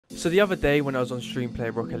So the other day when I was on stream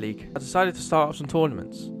playing Rocket League, I decided to start up some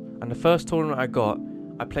tournaments. And the first tournament I got,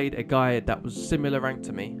 I played a guy that was similar rank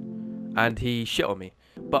to me, and he shit on me.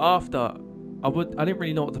 But after, I didn't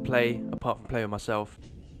really know what to play apart from playing with myself.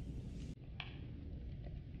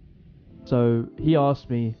 So he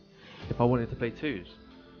asked me if I wanted to play 2's,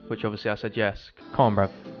 which obviously I said yes. Come on, bro.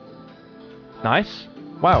 Nice.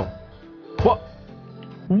 Wow. What?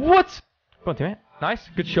 What? Come on, teammate. Nice.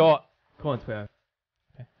 Good shot. Come on, Twitter.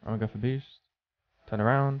 Okay, I'm gonna go for boost. Turn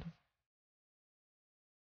around.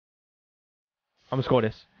 I'm gonna score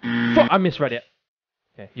this. Fuck, I misread it.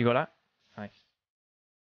 Okay, you got that? Nice.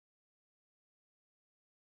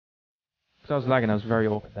 Because I was lagging, I was very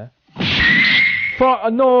awkward there.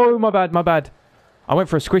 Fuck, no, my bad, my bad. I went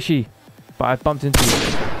for a squishy, but I bumped into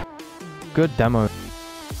it. Good demo.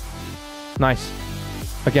 Nice.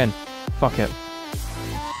 Again. Fuck it.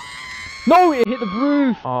 No, it hit the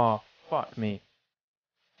roof! Oh, fuck me.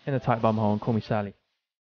 In a tight bum hole and call me Sally.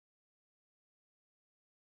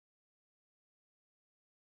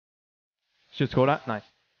 Should score that? Nice.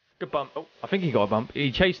 Good bump. Oh, I think he got a bump.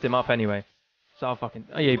 He chased him up anyway. So I'll fucking...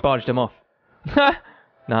 Oh yeah, he barged him off.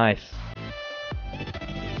 Nice.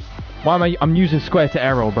 Why am I'm using square to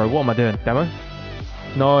air roll, bro. What am I doing? Demo?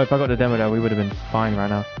 No, if I got the demo there, we would have been fine right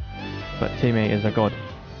now. But teammate is a god.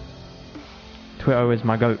 Twitter is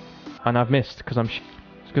my goat. And I've missed because I'm...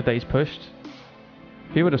 It's good that he's pushed.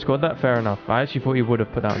 If he would have scored that, fair enough. I actually thought he would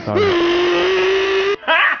have put that on target.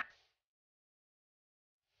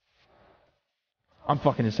 I'm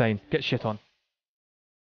fucking insane. Get shit on.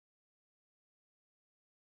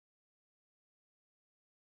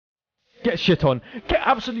 Get shit on. Get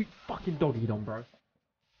absolute fucking doggied on, bro.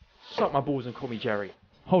 Suck my balls and call me Jerry.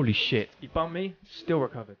 Holy shit. You bumped me? Still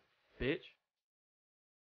recovered. Bitch.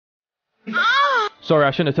 Sorry,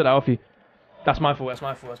 I shouldn't have took that off you. That's my fault, that's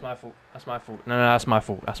my fault, that's my fault. That's my fault. No, that's my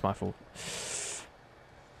fault. That's my fault.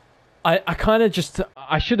 I kind of just...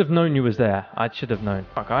 I should have known you was there. I should have known.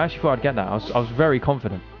 Fuck, I actually thought I'd get that. I was very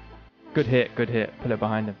confident. Good hit, good hit. Put it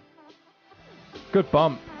behind him. Good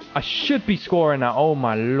bump. I should be scoring that. Oh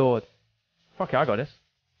my lord. Fuck it, I got this.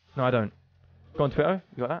 No, I don't. Go on Twitter.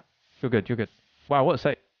 You got that? You're good, you're good. Wow, what a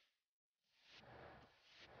save.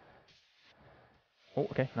 Oh,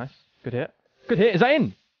 okay, nice. Good hit. Good hit. Is that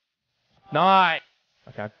in? Nice.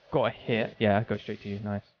 Okay, I've got a hit. Yeah, go straight to you.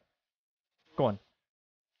 Nice. Go on.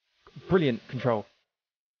 Brilliant control.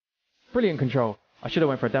 Brilliant control. I should have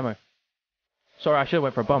went for a demo. Sorry, I should have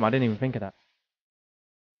went for a bum. I didn't even think of that.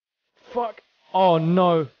 Fuck. Oh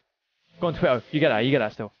no. Go on Twitter. You get that. You get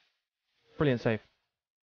that still. Brilliant save.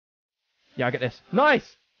 Yeah, I get this.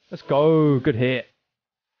 Nice. Let's go. Good hit.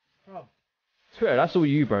 Bro. Twitter, that's all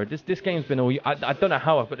you, bro. This game's been all you. I don't know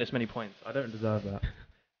how I've got this many points. I don't deserve that.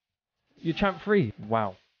 You're champ 3.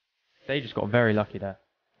 Wow. They just got very lucky there.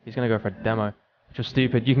 He's going to go for a demo. Which was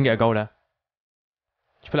stupid. You can get a goal there.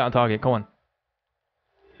 Just put it on target. Go on.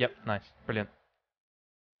 Yep. Nice. Brilliant.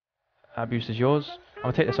 Boost is yours. I'm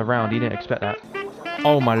going to take this around. He didn't expect that.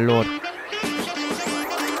 Oh my lord.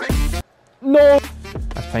 No!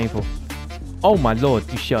 That's painful. Oh my lord.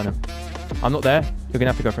 You shit on him. I'm not there. You're going to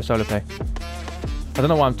have to go for a solo play. I don't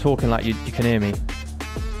know why I'm talking like you can hear me.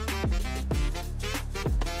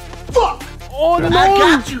 Fuck! Oh no! I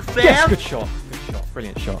got you, fam! Yes, good shot. Good shot.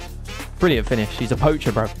 Brilliant shot. Brilliant finish. He's a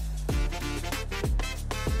poacher, bro.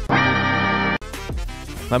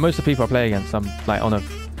 Like most of the people I play against, I'm like on a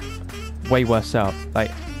way worse setup.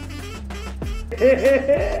 Like,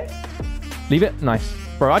 leave it. Nice,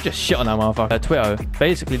 bro. I just shit on that motherfucker. Twitter.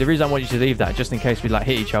 Basically, the reason I want you to leave that just in case we like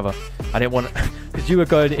hit each other. I didn't want because you were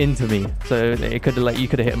going into me, so it could have like you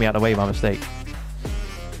could have hit me out of the way by mistake.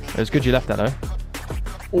 It was good you left that though.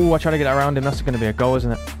 Oh, I tried to get around him. That's going to be a goal, isn't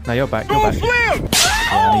it? No, you're back. You're back. Yeah,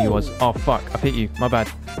 I knew you was. Oh, fuck. I've hit you. My bad.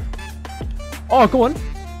 Oh, go on.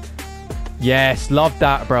 Yes, love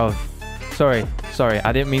that, bro. Sorry. Sorry.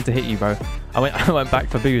 I didn't mean to hit you, bro. I went back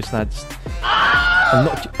for boost and I just...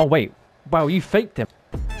 Oh, wait. Wow, you faked him.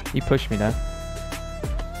 You pushed me there.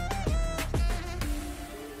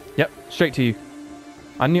 Yep, straight to you.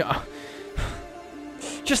 I knew...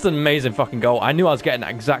 Just an amazing fucking goal. I knew I was getting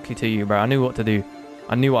that exactly to you, bro. I knew what to do.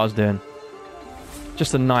 I knew what I was doing.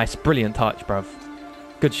 Just a nice, brilliant touch, bruv.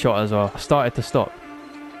 Good shot as well. I started to stop.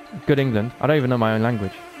 Good England. I don't even know my own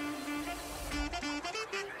language.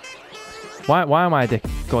 Why am I a dick?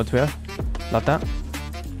 Go on Twitter. Love that.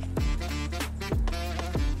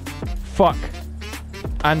 Fuck.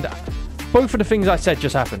 And both of the things I said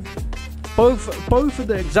just happened. Both of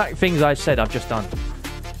the exact things I said I've just done.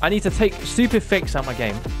 I need to take stupid fix out my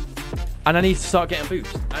game. And I need to start getting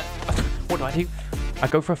boost. And what do? I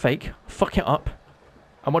go for a fake. Fuck it up.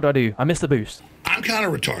 And what do? I miss the boost. I'm kind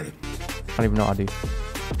of retarded. I don't even know what I do.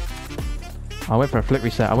 I went for a flip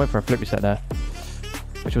reset. I went for a flip reset there.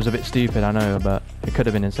 Which was a bit stupid, I know, but it could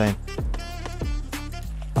have been insane.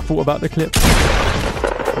 I thought about the clip.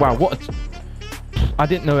 Wow, what? I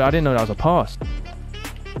didn't know that was a pass.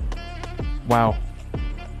 Wow.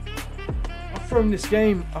 I've thrown this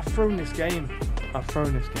game. I've thrown this game. I've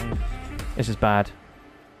thrown this game. This is bad.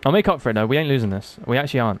 I'll make up for it though. We ain't losing this. We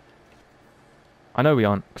actually aren't. I know we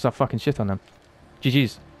aren't, because I fucking shit on them.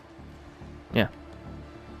 GG's. Yeah.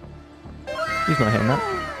 He's not hitting that.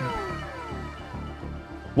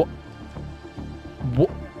 What? What?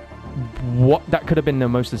 What? That could have been the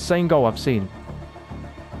most insane goal I've seen.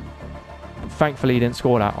 Thankfully, he didn't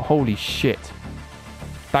score that. Holy shit.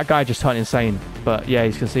 That guy just turned insane. But yeah,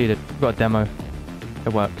 he's conceded. We've got a demo.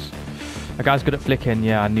 It works. That guy's good at flicking.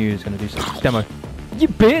 Yeah, I knew he was going to do something. Demo. You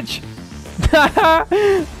bitch!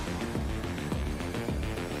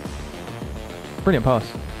 Brilliant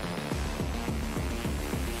pass.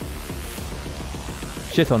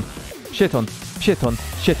 Shit on. Shit on. Shit on.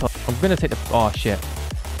 Shit on. I'm going to take the... Oh, shit.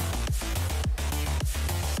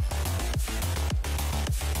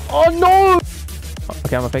 Oh, no!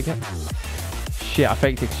 Okay, I'm going to fake it. Shit, I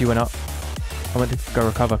faked it because you went up. I went to go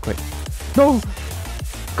recover quick. No!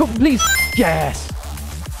 Come, please! Yes!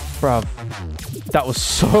 Bruv. That was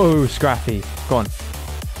so scrappy. Go on.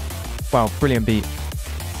 Wow, brilliant beat.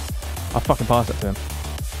 I'll fucking pass it to him.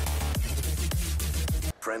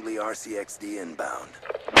 Friendly RCXD inbound.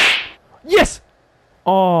 Yes!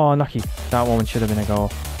 Oh, unlucky. That one should have been a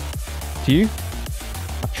goal. To you?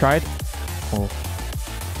 I've tried. Oh.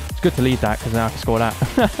 It's good to lead that because now I can score that.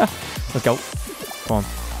 Let's go. Come on.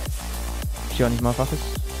 Shoot on these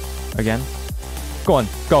motherfuckers. Again. Go on.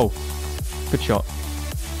 Go. Good shot.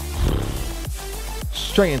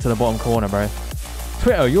 Straight into the bottom corner, bro.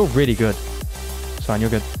 Twitter, you're really good. Son, you're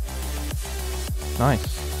good.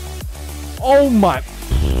 Nice. Oh my.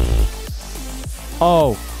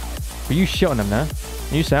 Oh. But you shit on them there.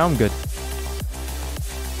 You say I'm good.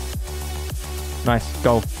 Nice.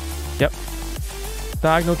 Goal. Yep.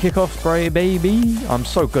 Diagonal kickoff spray, baby. I'm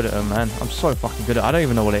so good at them, man. I'm so fucking good at it. I don't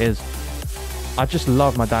even know what it is. I just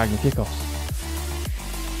love my diagonal kickoffs.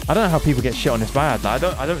 I don't know how people get shit on this bad. Like,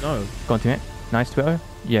 I don't know. Go on, teammate. Nice, Twitter.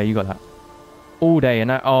 Yeah, you got that. All day and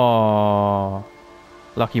that. Oh.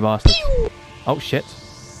 Lucky bastard. Oh, shit.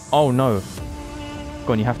 Oh, no.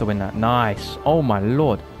 Go on, you have to win that. Nice. Oh, my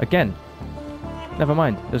lord. Again. Never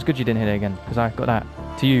mind. It was good you didn't hit it again, because I got that.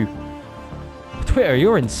 To you. Twitter,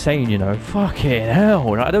 you're insane, you know. Fucking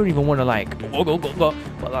hell. I don't even want to, like...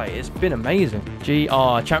 But, like, it's been amazing.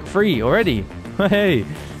 GR. Champ 3 already. Hey.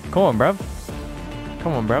 Come on, bruv.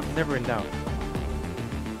 Come on, bruv. Never in doubt.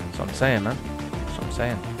 That's what I'm saying, man. That's what I'm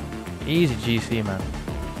saying. Easy GC, man.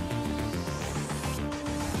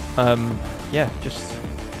 Yeah, just...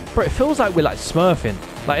 Bro, it feels like we're, like, smurfing.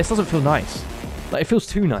 Like, it doesn't feel nice. Like, it feels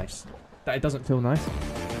too nice. That it doesn't feel nice.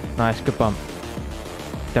 Nice, good bump.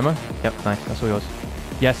 Demo? Yep, nice. That's all yours.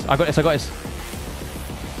 Yes, I got this, I got this.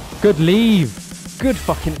 Good leave. Good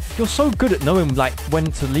fucking... You're so good at knowing, like,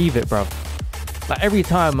 when to leave it, bro. Like, every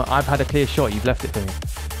time I've had a clear shot, you've left it for me.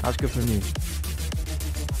 That was good from you.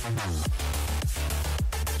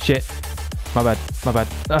 Shit. My bad. My bad.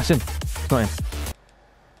 That's in. It's not in.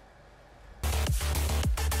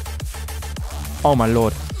 Oh, my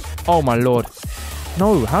lord. Oh, my lord.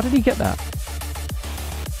 No, how did he get that?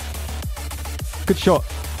 Good shot.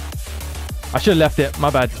 I should have left it. My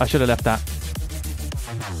bad. I should have left that.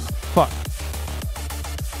 Fuck.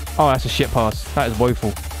 Oh, that's a shit pass. That is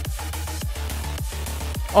woeful.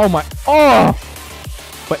 Oh my. Oh!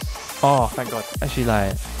 Wait. Oh, thank God. Actually,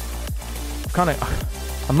 like... kind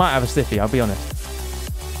of... I might have a stiffy, I'll be honest.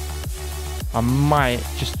 I might...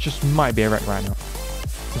 Just might be a wreck right now.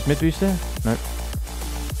 Is mid boost there? Nope.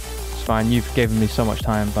 It's fine. You've given me so much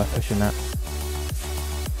time by pushing that.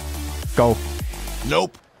 Goal.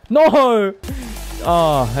 Nope. No!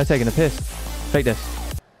 Oh, they're taking a piss. Fake this.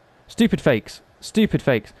 Stupid fakes. Stupid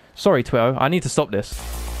fakes. Sorry, Twillo. I need to stop this.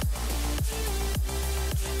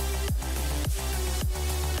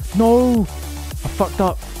 No! I fucked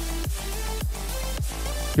up.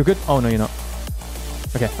 You're good? Oh, no, you're not.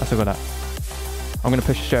 Okay, I still got that. I'm going to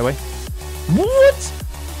push it straight away. What?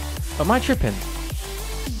 Am I tripping?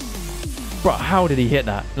 Bro, how did he hit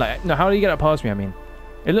that? Like, no, how did he get that past me, I mean?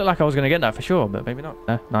 It looked like I was going to get that for sure, but maybe not.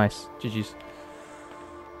 Nice. GG's.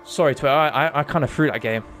 Sorry, Twitter. I kind of threw that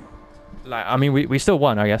game. Like, I mean, we still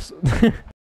won, I guess.